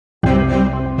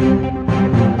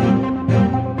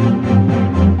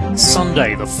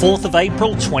Monday, the 4th of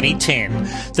April 2010.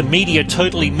 The media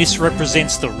totally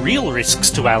misrepresents the real risks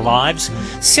to our lives.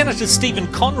 Senator Stephen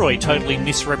Conroy totally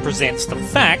misrepresents the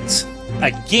facts,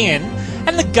 again,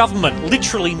 and the government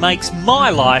literally makes my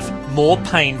life more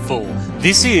painful.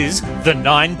 This is the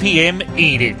 9 PM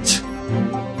Edict.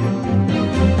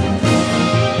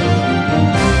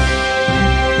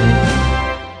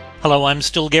 Hello, I'm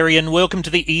still Gary and welcome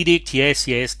to the Edict. Yes,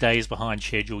 days behind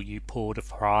schedule, you poor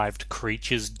deprived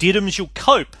creatures. Diddums, you'll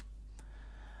cope.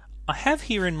 I have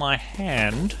here in my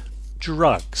hand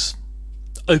drugs,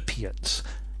 opiates,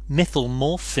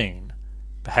 methylmorphine.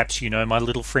 Perhaps you know my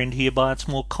little friend here by its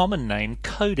more common name,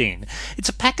 codeine. It's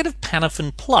a packet of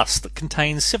Panafin Plus that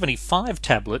contains 75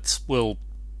 tablets,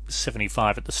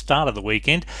 75 at the start of the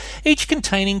weekend, each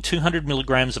containing 200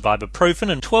 milligrams of ibuprofen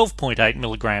and 12.8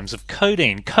 milligrams of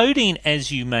codeine. Codeine,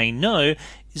 as you may know,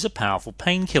 is a powerful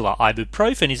painkiller.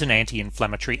 Ibuprofen is an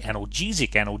anti-inflammatory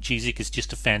analgesic. Analgesic is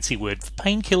just a fancy word for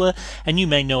painkiller, and you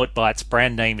may know it by its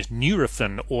brand names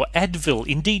Nurofen or Advil.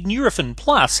 Indeed, Nurofen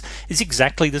Plus is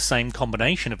exactly the same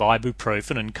combination of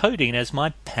ibuprofen and codeine as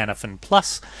my Panafin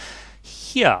Plus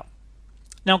here.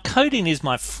 Now, codeine is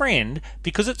my friend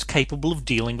because it's capable of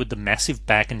dealing with the massive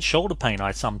back and shoulder pain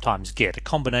I sometimes get, a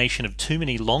combination of too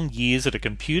many long years at a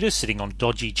computer sitting on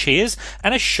dodgy chairs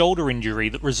and a shoulder injury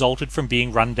that resulted from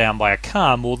being run down by a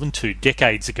car more than 2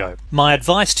 decades ago. My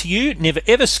advice to you, never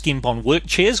ever skimp on work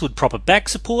chairs with proper back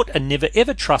support, and never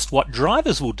ever trust what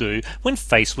drivers will do when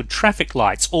faced with traffic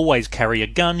lights. Always carry a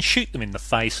gun, shoot them in the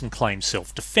face and claim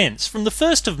self-defense. From the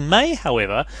 1st of May,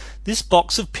 however, this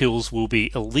box of pills will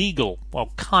be illegal. Well,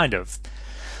 kind of.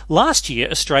 Last year,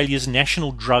 Australia's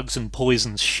National Drugs and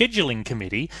Poisons Scheduling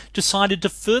Committee decided to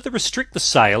further restrict the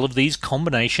sale of these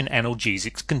combination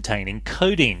analgesics containing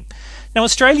codeine. Now,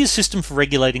 Australia's system for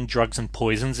regulating drugs and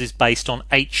poisons is based on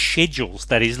 8 schedules,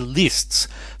 that is, lists.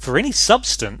 For any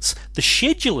substance, the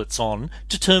schedule it's on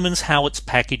determines how it's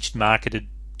packaged, marketed,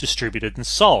 distributed and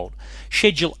sold.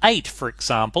 Schedule 8, for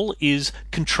example, is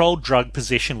controlled drug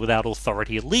possession without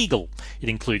authority illegal. It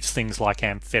includes things like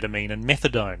amphetamine and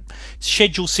methadone.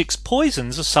 Schedule 6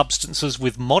 poisons are substances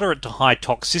with moderate to high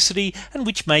toxicity and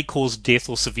which may cause death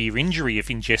or severe injury if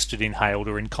ingested, inhaled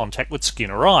or in contact with skin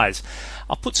or eyes.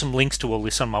 I'll put some links to all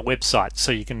this on my website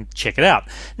so you can check it out.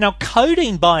 Now,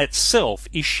 codeine by itself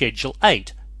is Schedule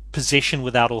 8, possession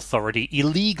without authority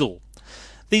illegal.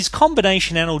 These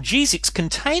combination analgesics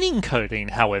containing codeine,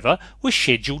 however, were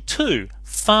Schedule 2,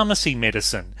 pharmacy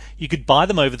medicine. You could buy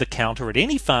them over the counter at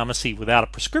any pharmacy without a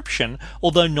prescription,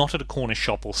 although not at a corner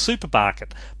shop or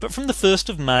supermarket. But from the 1st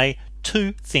of May,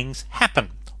 2 things happen.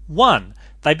 1,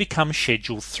 they become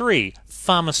Schedule 3,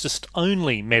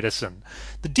 pharmacist-only medicine.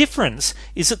 The difference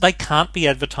is that they can't be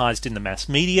advertised in the mass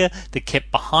media, they're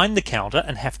kept behind the counter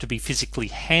and have to be physically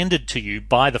handed to you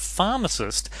by the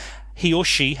pharmacist. He or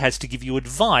she has to give you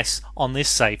advice on their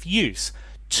safe use.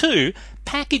 2,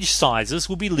 package sizes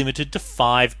will be limited to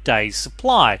 5 days'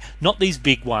 supply, not these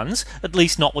big ones, at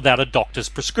least not without a doctor's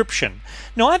prescription.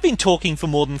 Now, I've been talking for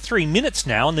more than 3 minutes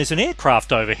now and there's an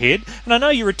aircraft overhead, and I know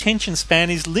your attention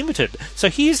span is limited, so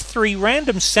here's 3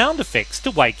 random sound effects to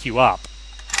wake you up.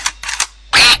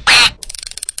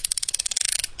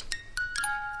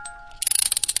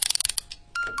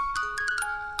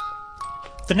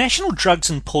 The National Drugs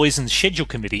and Poisons Schedule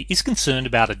Committee is concerned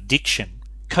about addiction.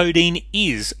 Codeine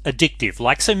is addictive,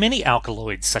 like so many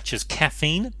alkaloids such as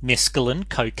caffeine, mescaline,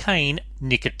 cocaine,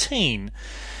 nicotine.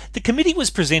 The committee was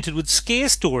presented with scare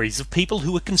stories of people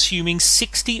who were consuming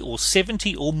 60 or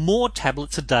 70 or more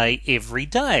tablets a day every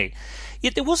day.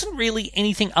 Yet there wasn't really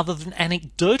anything other than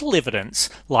anecdotal evidence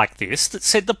like this that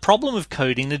said the problem of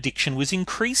codeine addiction was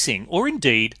increasing, or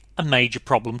indeed a major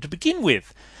problem to begin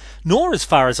with. Nor, as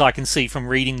far as I can see from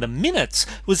reading the minutes,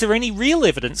 was there any real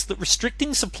evidence that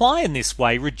restricting supply in this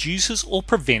way reduces or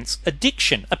prevents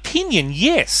addiction. Opinion,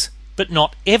 yes, but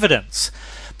not evidence.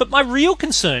 But my real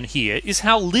concern here is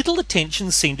how little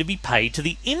attention seemed to be paid to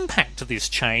the impact of this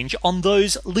change on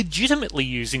those legitimately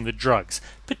using the drugs,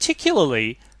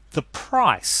 particularly the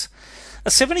price.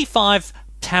 A 75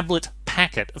 tablet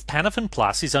packet of Panafin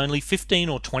Plus is only 15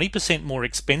 or 20% more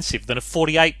expensive than a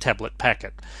 48 tablet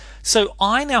packet. So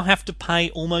I now have to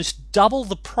pay almost double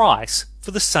the price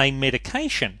for the same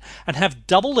medication and have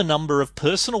double the number of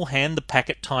personal hand the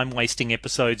packet time wasting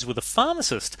episodes with a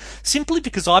pharmacist simply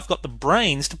because I've got the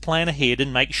brains to plan ahead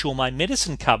and make sure my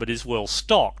medicine cupboard is well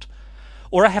stocked.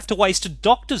 Or I have to waste a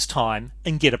doctor's time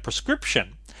and get a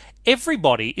prescription.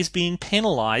 Everybody is being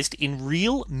penalised in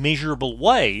real, measurable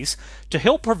ways to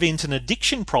help prevent an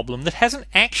addiction problem that hasn't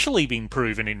actually been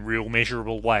proven in real,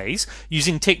 measurable ways,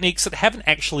 using techniques that haven't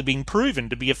actually been proven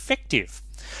to be effective.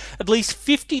 At least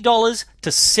 $50 to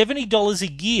 $70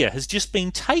 a year has just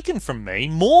been taken from me,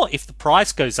 more if the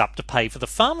price goes up to pay for the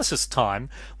pharmacist's time,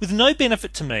 with no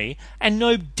benefit to me and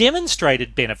no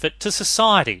demonstrated benefit to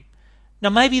society.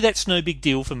 Now maybe that's no big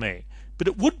deal for me, but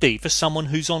it would be for someone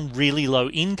who's on really low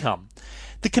income.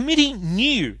 The committee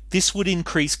knew this would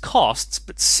increase costs,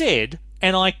 but said,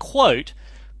 and I quote,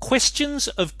 "Questions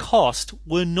of cost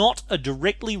were not a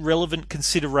directly relevant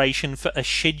consideration for a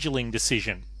scheduling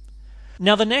decision."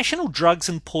 Now, the National Drugs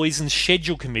and Poisons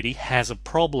Schedule Committee has a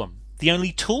problem. The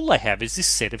only tool they have is this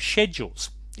set of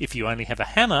schedules. If you only have a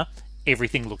hammer,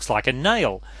 everything looks like a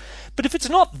nail. But if it's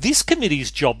not this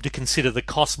committee's job to consider the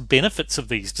cost benefits of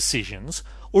these decisions,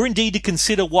 or indeed to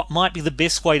consider what might be the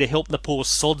best way to help the poor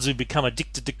sods who become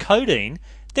addicted to codeine,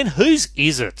 then whose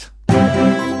is it?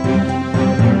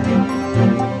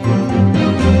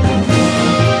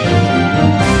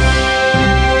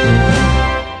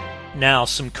 Now,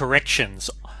 some corrections.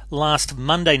 Last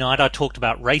Monday night I talked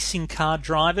about racing car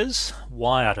drivers.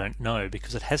 Why, I don't know,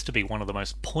 because it has to be one of the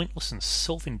most pointless and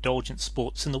self-indulgent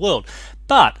sports in the world.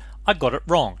 But I got it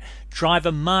wrong.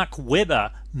 Driver Mark Webber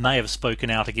may have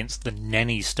spoken out against the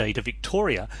nanny state of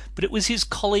Victoria, but it was his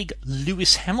colleague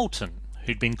Lewis Hamilton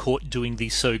who'd been caught doing the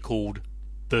so-called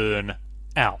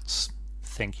burn-outs.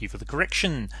 Thank you for the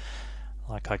correction.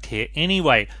 Like I care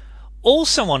anyway.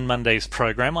 Also on Monday's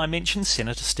program, I mentioned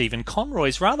Senator Stephen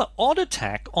Conroy's rather odd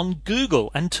attack on Google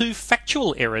and two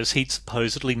factual errors he'd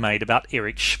supposedly made about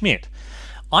Eric Schmidt.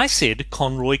 I said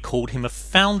Conroy called him a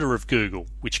founder of Google,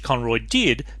 which Conroy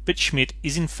did, but Schmidt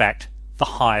is in fact the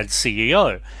hired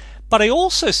CEO. But I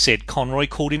also said Conroy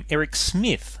called him Eric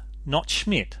Smith, not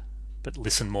Schmidt. But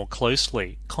listen more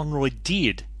closely. Conroy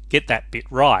did get that bit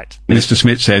right. Minister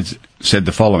Smith said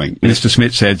the following. Minister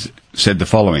Smith said the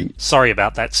following. Sorry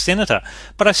about that, Senator,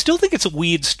 but I still think it's a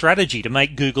weird strategy to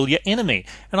make Google your enemy,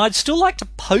 and I'd still like to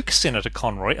poke Senator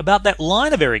Conroy about that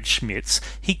line of Eric Schmidt's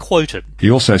he quoted. He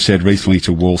also said recently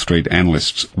to Wall Street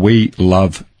analysts, "We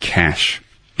love cash."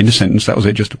 In a sentence, that was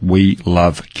it, just "we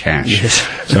love cash." Yes.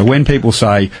 So when people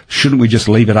say, shouldn't we just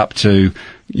leave it up to,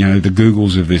 the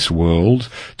Googles of this world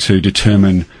to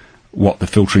determine what the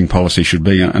filtering policy should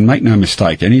be, and make no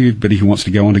mistake, anybody who wants to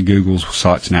go onto Google's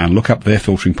sites now and look up their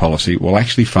filtering policy will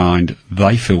actually find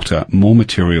they filter more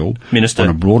material on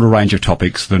a broader range of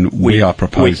topics than we are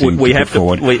proposing to put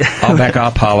forward. I'll back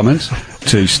our Parliament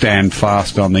to stand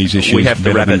fast on these issues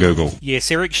better than Google. Yes,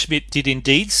 Eric Schmidt did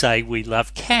indeed say we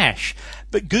love cash,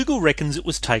 but Google reckons it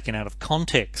was taken out of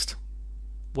context.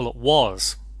 Well, it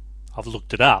was. I've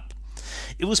looked it up.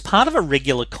 It was part of a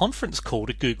regular conference call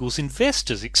to Google's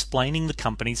investors explaining the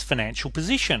company's financial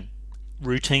position.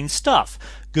 Routine stuff.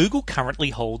 Google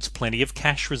currently holds plenty of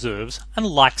cash reserves and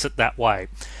likes it that way.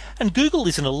 And Google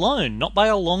isn't alone, not by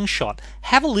a long shot.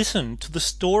 Have a listen to the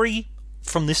story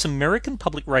from this American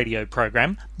public radio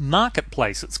program,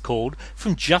 Marketplace it's called,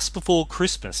 from just before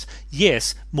Christmas.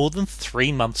 Yes, more than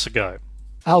 3 months ago.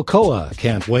 Alcoa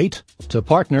can't wait to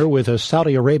partner with a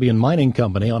Saudi Arabian mining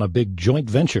company on a big joint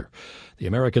venture. The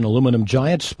American aluminum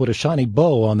giant put a shiny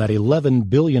bow on that $11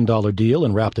 billion deal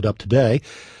and wrapped it up today,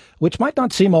 which might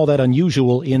not seem all that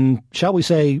unusual in, shall we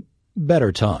say,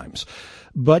 better times.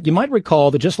 But you might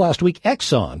recall that just last week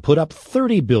Exxon put up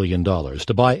 $30 billion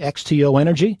to buy XTO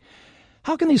Energy.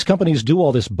 How can these companies do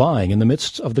all this buying in the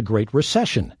midst of the Great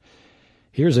Recession?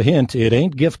 Here's a hint, it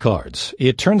ain't gift cards.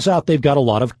 It turns out they've got a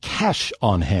lot of cash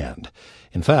on hand.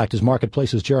 In fact, as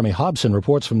Marketplace's Jeremy Hobson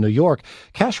reports from New York,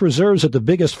 cash reserves at the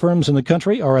biggest firms in the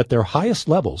country are at their highest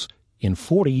levels in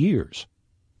 40 years.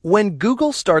 When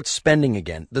Google starts spending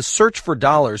again, the search for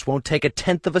dollars won't take a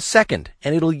tenth of a second,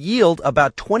 and it'll yield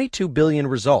about 22 billion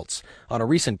results. On a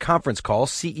recent conference call,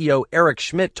 CEO Eric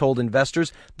Schmidt told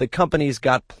investors the company's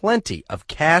got plenty of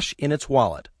cash in its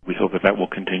wallet. We hope that will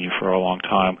continue for a long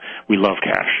time. We love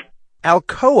cash.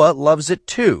 Alcoa loves it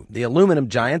too. The aluminum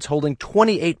giant's holding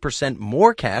 28%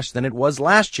 more cash than it was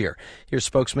last year. Here's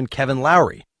spokesman Kevin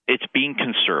Lowry. It's being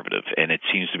conservative, and it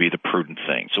seems to be the prudent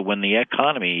thing. So when the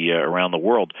economy around the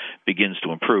world begins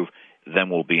to improve, then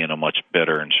we'll be in a much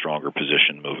better and stronger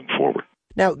position moving forward.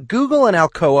 Now, Google and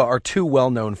Alcoa are two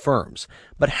well-known firms,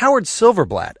 but Howard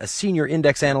Silverblatt, a senior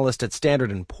index analyst at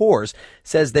Standard & Poor's,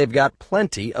 says they've got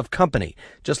plenty of company.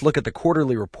 Just look at the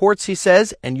quarterly reports, he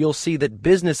says, and you'll see that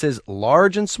businesses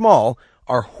large and small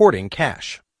are hoarding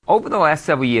cash. Over the last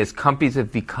several years, companies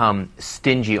have become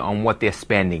stingy on what they're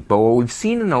spending. But what we've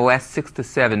seen in the last 6 to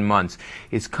 7 months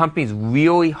is companies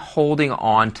really holding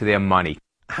on to their money.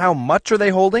 How much are they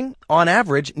holding? On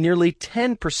average, nearly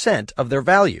 10% of their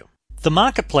value. The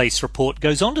Marketplace report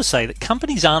goes on to say that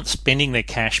companies aren't spending their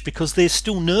cash because they're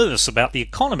still nervous about the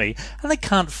economy and they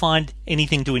can't find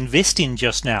anything to invest in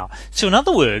just now. So in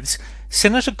other words,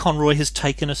 Senator Conroy has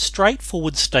taken a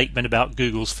straightforward statement about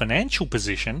Google's financial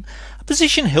position, a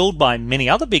position held by many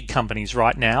other big companies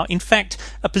right now, in fact,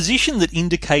 a position that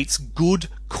indicates good,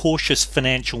 cautious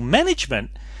financial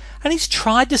management, and he's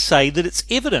tried to say that it's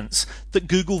evidence that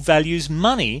Google values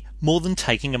money more than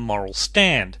taking a moral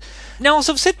stand. Now, as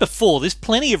I've said before, there's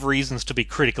plenty of reasons to be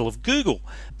critical of Google,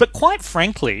 but quite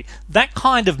frankly, that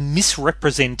kind of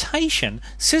misrepresentation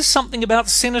says something about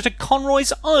Senator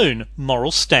Conroy's own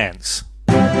moral stance.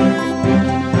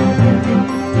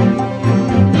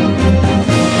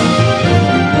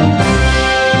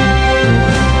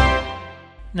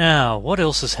 Now, what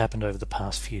else has happened over the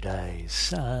past few days?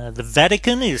 The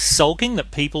Vatican is sulking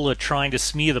that people are trying to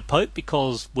smear the Pope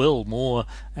because, well, more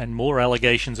and more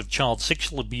allegations of child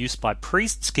sexual abuse by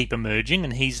priests keep emerging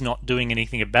and he's not doing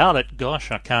anything about it. Gosh,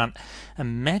 I can't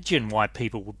imagine why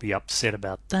people would be upset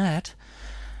about that.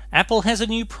 Apple has a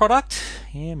new product.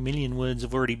 Yeah, a million words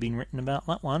have already been written about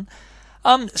that one.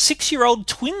 6-year-old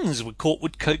twins were caught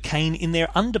with cocaine in their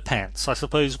underpants. I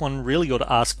suppose one really ought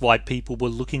to ask why people were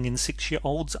looking in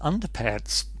 6-year-olds'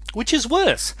 underpants. Which is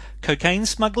worse, cocaine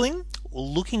smuggling or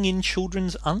looking in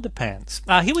children's underpants?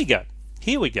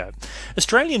 Here we go.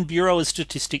 Australian Bureau of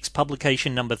Statistics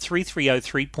publication number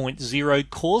 3303.0,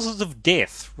 Causes of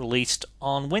Death, released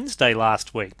on Wednesday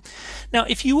last week. Now,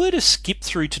 if you were to skip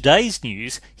through today's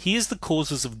news, here's the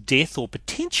causes of death or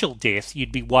potential death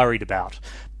you'd be worried about.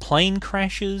 Plane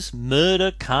crashes,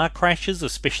 murder, car crashes,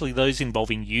 especially those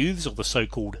involving youths or the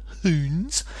so-called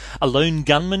hoons, a lone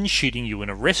gunman shooting you in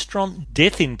a restaurant,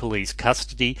 death in police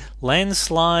custody,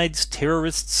 landslides,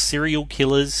 terrorists, serial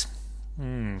killers.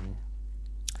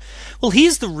 Well,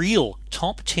 here's the real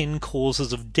top 10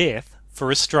 causes of death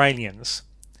for Australians.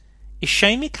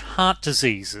 Ischemic heart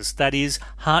diseases, that is,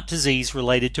 heart disease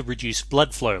related to reduced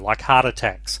blood flow like heart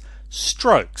attacks,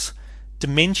 strokes,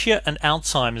 dementia and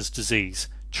Alzheimer's disease,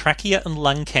 trachea and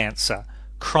lung cancer,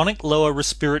 chronic lower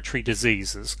respiratory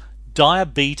diseases,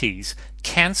 diabetes,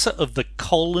 cancer of the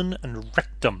colon and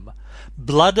rectum,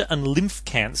 blood and lymph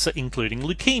cancer including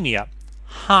leukemia,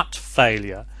 heart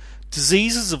failure,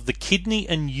 diseases of the kidney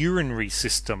and urinary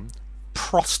system,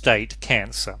 prostate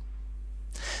cancer.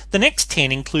 The next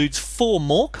 10 includes 4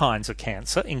 more kinds of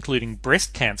cancer, including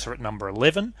breast cancer at number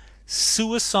 11,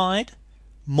 suicide,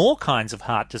 more kinds of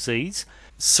heart disease,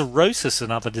 cirrhosis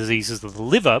and other diseases of the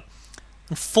liver,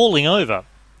 and falling over.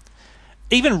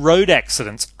 Even road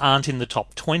accidents aren't in the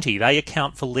top 20. They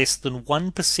account for less than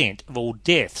 1% of all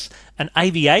deaths, and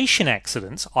aviation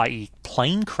accidents, i.e.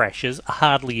 plane crashes, are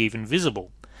hardly even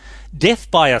visible.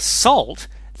 Death by assault,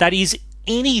 that is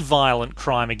any violent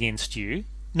crime against you,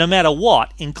 no matter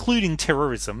what, including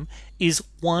terrorism, is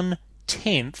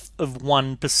 1/10 of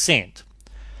 1%.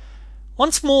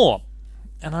 Once more,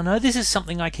 and I know this is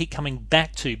something I keep coming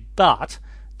back to, but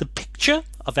the picture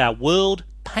of our world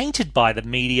painted by the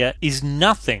media is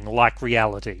nothing like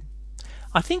reality.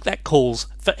 I think that calls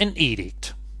for an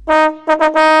edict.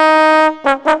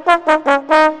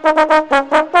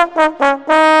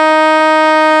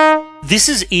 This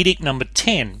is edict number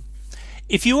 10.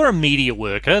 If you are a media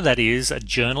worker, that is, a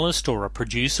journalist or a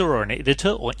producer or an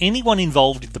editor or anyone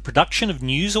involved in the production of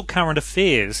news or current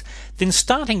affairs, then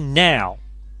starting now,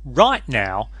 right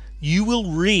now, you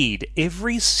will read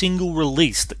every single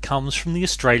release that comes from the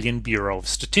Australian Bureau of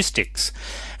Statistics.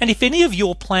 And if any of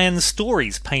your planned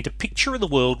stories paint a picture of the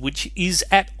world which is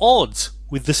at odds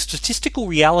with the statistical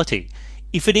reality,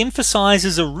 if it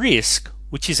emphasises a risk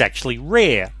which is actually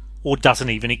rare, or doesn't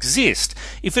even exist,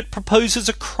 if it proposes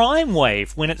a crime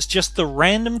wave when it's just the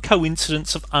random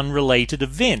coincidence of unrelated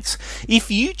events,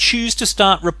 if you choose to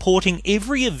start reporting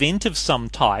every event of some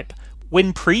type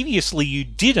when previously you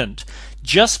didn't,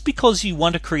 just because you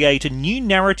want to create a new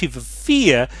narrative of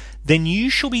fear, then you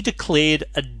shall be declared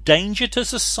a danger to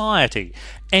society,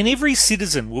 and every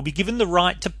citizen will be given the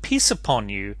right to piss upon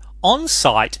you, on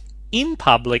site, in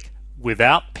public,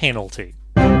 without penalty.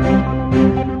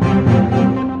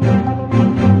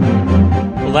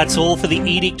 Well, that's all for the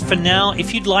edict for now.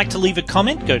 If you'd like to leave a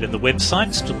comment, go to the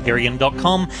website,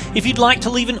 stilgherrian.com. If you'd like to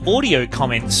leave an audio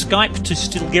comment, Skype to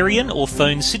Stilgherrian or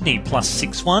phone Sydney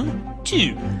 +61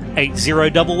 2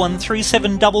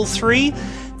 80113733.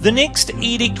 The next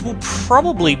edict will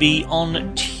probably be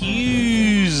on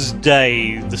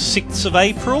Tuesday, the 6th of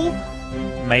April.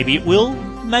 Maybe it will,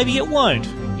 maybe it won't.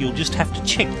 You'll just have to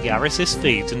check the RSS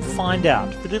feeds and find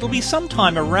out. But it'll be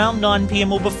sometime around 9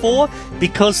 PM or before,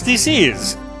 because this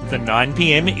is The 9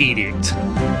 p.m.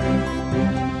 Edict.